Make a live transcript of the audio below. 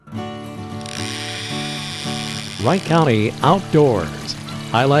Wright County Outdoors,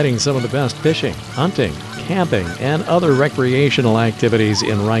 highlighting some of the best fishing, hunting, camping, and other recreational activities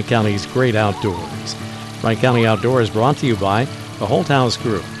in Wright County's great outdoors. Wright County Outdoors brought to you by the Holthouse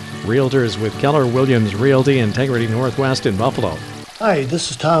Group, Realtors with Keller Williams Realty Integrity Northwest in Buffalo. Hi,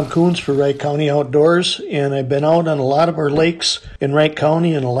 this is Tom Coons for Wright County Outdoors, and I've been out on a lot of our lakes in Wright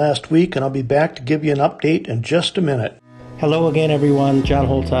County in the last week, and I'll be back to give you an update in just a minute. Hello again, everyone. John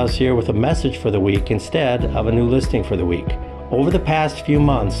Holthouse here with a message for the week instead of a new listing for the week. Over the past few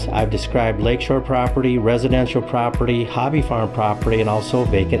months, I've described lakeshore property, residential property, hobby farm property, and also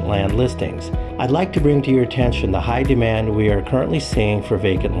vacant land listings. I'd like to bring to your attention the high demand we are currently seeing for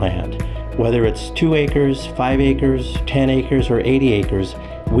vacant land. Whether it's 2 acres, 5 acres, 10 acres, or 80 acres,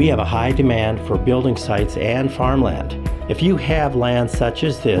 we have a high demand for building sites and farmland. If you have land such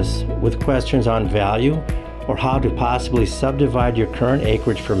as this with questions on value or how to possibly subdivide your current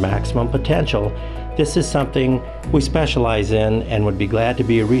acreage for maximum potential, this is something we specialize in and would be glad to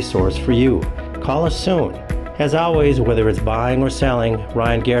be a resource for you. Call us soon. As always, whether it's buying or selling,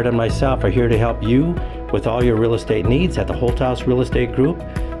 Ryan Garrett and myself are here to help you with all your real estate needs at the Holthouse Real Estate Group,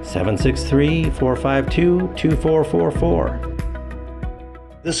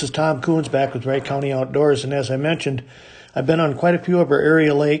 763-452-2444. This is Tom Coons back with Wright County Outdoors, and as I mentioned, I've been on quite a few of our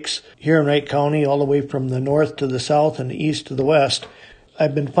area lakes here in Wright County, all the way from the north to the south and the east to the west.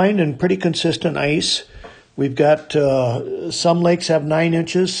 I've been finding pretty consistent ice. We've got some lakes have 9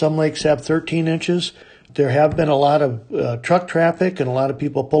 inches, some lakes have 13 inches. There have been a lot of truck traffic and a lot of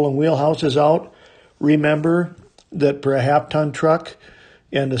people pulling wheelhouses out. Remember that for a half-ton truck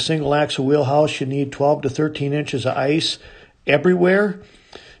and a single axle wheelhouse, you need 12 to 13 inches of ice everywhere.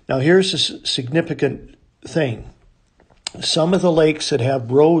 Now here's a significant thing. Some of the lakes that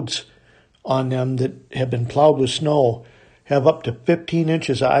have roads on them that have been plowed with snow have up to 15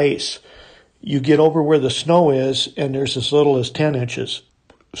 inches of ice. You get over where the snow is and there's as little as 10 inches.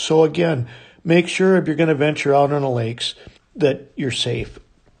 So again, make sure if you're going to venture out on the lakes that you're safe.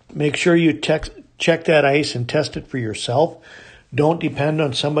 Make sure you check that ice and test it for yourself. Don't depend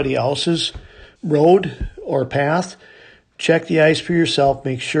on somebody else's road or path. Check the ice for yourself.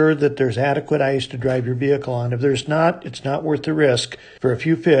 Make sure that there's adequate ice to drive your vehicle on. If there's not, it's not worth the risk for a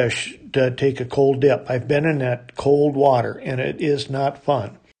few fish to take a cold dip. I've been in that cold water, and it is not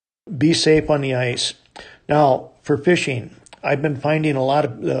fun. Be safe on the ice. Now, for fishing, I've been finding a lot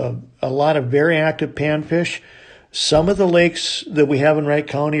of very active panfish. Some of the lakes that we have in Wright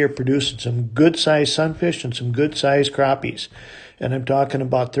County are producing some good-sized sunfish and some good-sized crappies. And I'm talking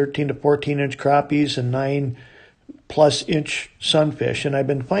about 13 to 14-inch crappies and 9+ inch sunfish. And I've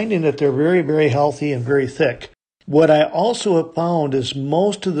been finding that they're very, very healthy and very thick. What I also have found is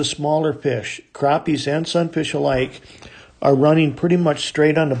most of the smaller fish, crappies and sunfish alike, are running pretty much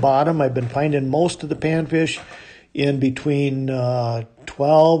straight on the bottom. I've been finding most of the panfish in between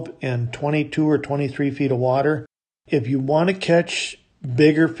 12 and 22 or 23 feet of water. If you want to catch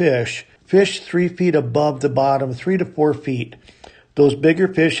bigger fish, fish 3 feet above the bottom, 3 to 4 feet. Those bigger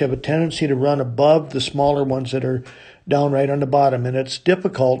fish have a tendency to run above the smaller ones that are down right on the bottom. And it's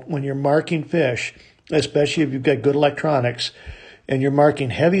difficult when you're marking fish, especially if you've got good electronics, and you're marking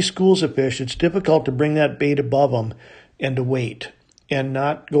heavy schools of fish. It's difficult to bring that bait above them and to wait and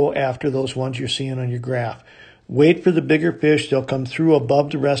not go after those ones you're seeing on your graph. Wait for the bigger fish. They'll come through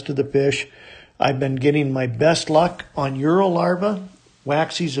above the rest of the fish. I've been getting my best luck on Eurolarva.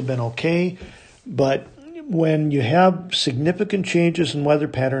 Waxies have been okay, but when you have significant changes in weather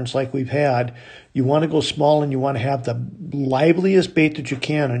patterns like we've had, you want to go small and you want to have the liveliest bait that you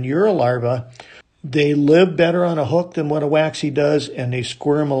can. On Eurolarva, they live better on a hook than what a waxy does, and they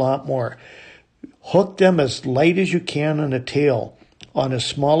squirm a lot more. Hook them as light as you can on the tail, on as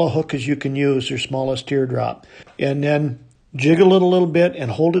small a hook as you can use, your smallest teardrop, and then jiggle it a little bit and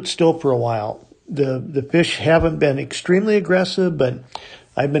hold it still for a while. The fish haven't been extremely aggressive, but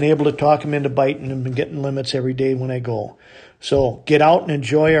I've been able to talk them into biting and been getting limits every day when I go. So get out and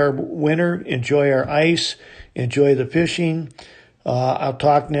enjoy our winter, enjoy our ice, enjoy the fishing. I'll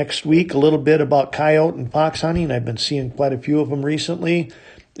talk next week a little bit about coyote and fox hunting. I've been seeing quite a few of them recently,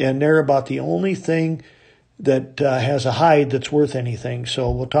 and they're about the only thing that has a hide that's worth anything. So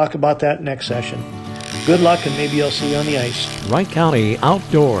we'll talk about that next session. Good luck, and maybe I'll see you on the ice. Wright County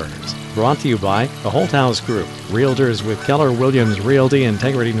Outdoors, brought to you by the Holthouse Group, Realtors with Keller Williams Realty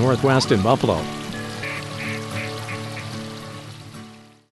Integrity Northwest in Buffalo.